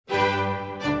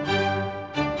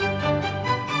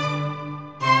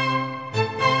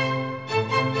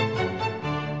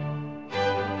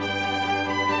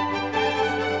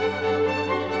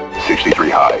trajectory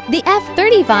high. The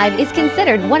F-35 is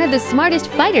considered one of the smartest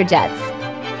fighter jets.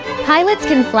 Pilots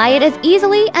can fly it as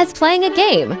easily as playing a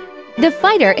game. The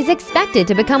fighter is expected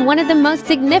to become one of the most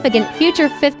significant future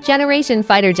fifth-generation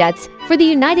fighter jets for the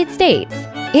United States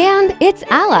and its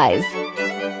allies.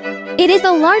 It is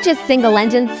the largest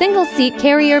single-engine, single-seat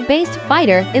carrier-based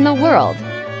fighter in the world,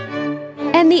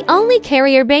 and the only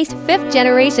carrier-based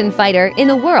fifth-generation fighter in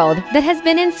the world that has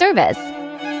been in service.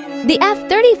 The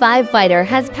F-35 fighter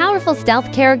has powerful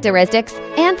stealth characteristics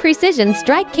and precision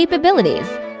strike capabilities,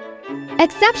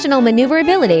 exceptional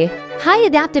maneuverability, high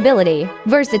adaptability,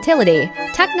 versatility,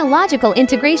 technological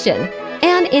integration,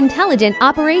 and intelligent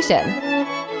operation.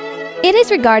 It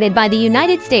is regarded by the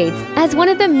United States as one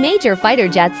of the major fighter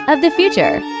jets of the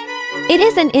future. It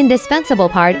is an indispensable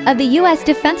part of the U.S.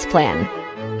 defense plan.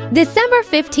 December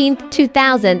 15,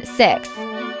 2006.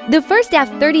 The first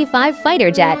F-35 fighter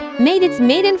jet made its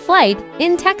maiden flight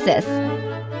in Texas.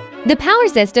 The power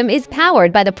system is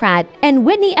powered by the Pratt &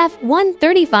 Whitney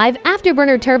F-135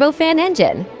 afterburner turbofan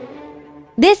engine.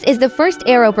 This is the first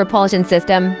aero propulsion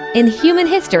system in human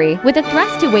history with a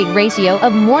thrust-to-weight ratio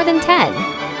of more than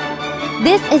 10.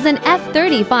 This is an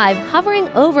F-35 hovering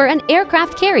over an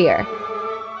aircraft carrier.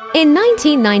 In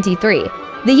 1993,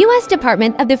 the U.S.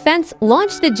 Department of Defense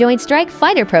launched the Joint Strike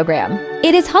Fighter program.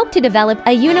 It is hoped to develop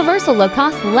a universal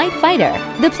low-cost light fighter.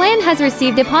 The plan has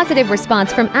received a positive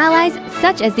response from allies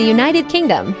such as the United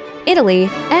Kingdom, Italy,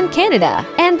 and Canada,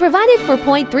 and provided for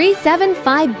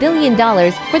 $0.375 billion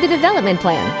for the development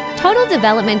plan. Total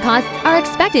development costs are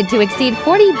expected to exceed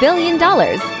 $40 billion.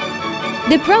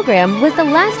 The program was the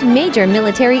last major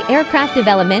military aircraft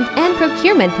development and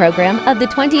procurement program of the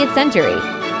 20th century.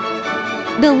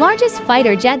 The largest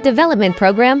fighter jet development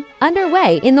program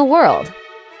underway in the world.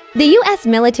 The U.S.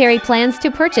 military plans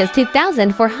to purchase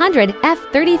 2,400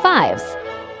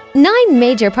 F-35s. 9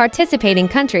 major participating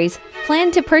countries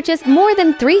plan to purchase more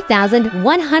than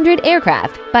 3,100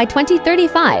 aircraft by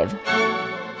 2035.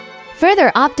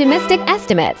 Further optimistic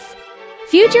estimates.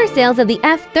 Future sales of the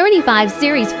F-35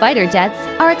 series fighter jets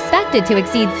are expected to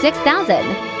exceed 6,000.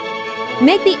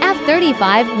 Make the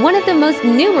F-35 one of the most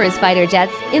numerous fighter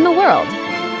jets in the world.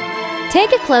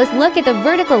 Take a close look at the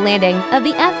vertical landing of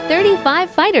the F-35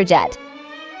 fighter jet.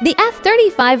 The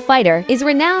F-35 fighter is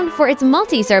renowned for its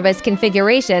multi-service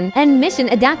configuration and mission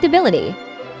adaptability.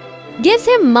 Gives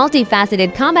him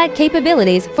multifaceted combat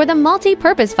capabilities for the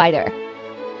multi-purpose fighter,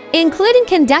 including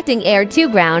conducting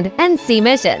air-to-ground and sea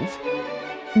missions.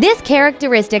 This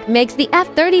characteristic makes the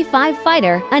F-35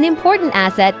 fighter an important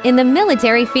asset in the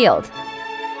military field.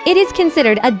 It is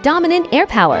considered a dominant air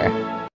power.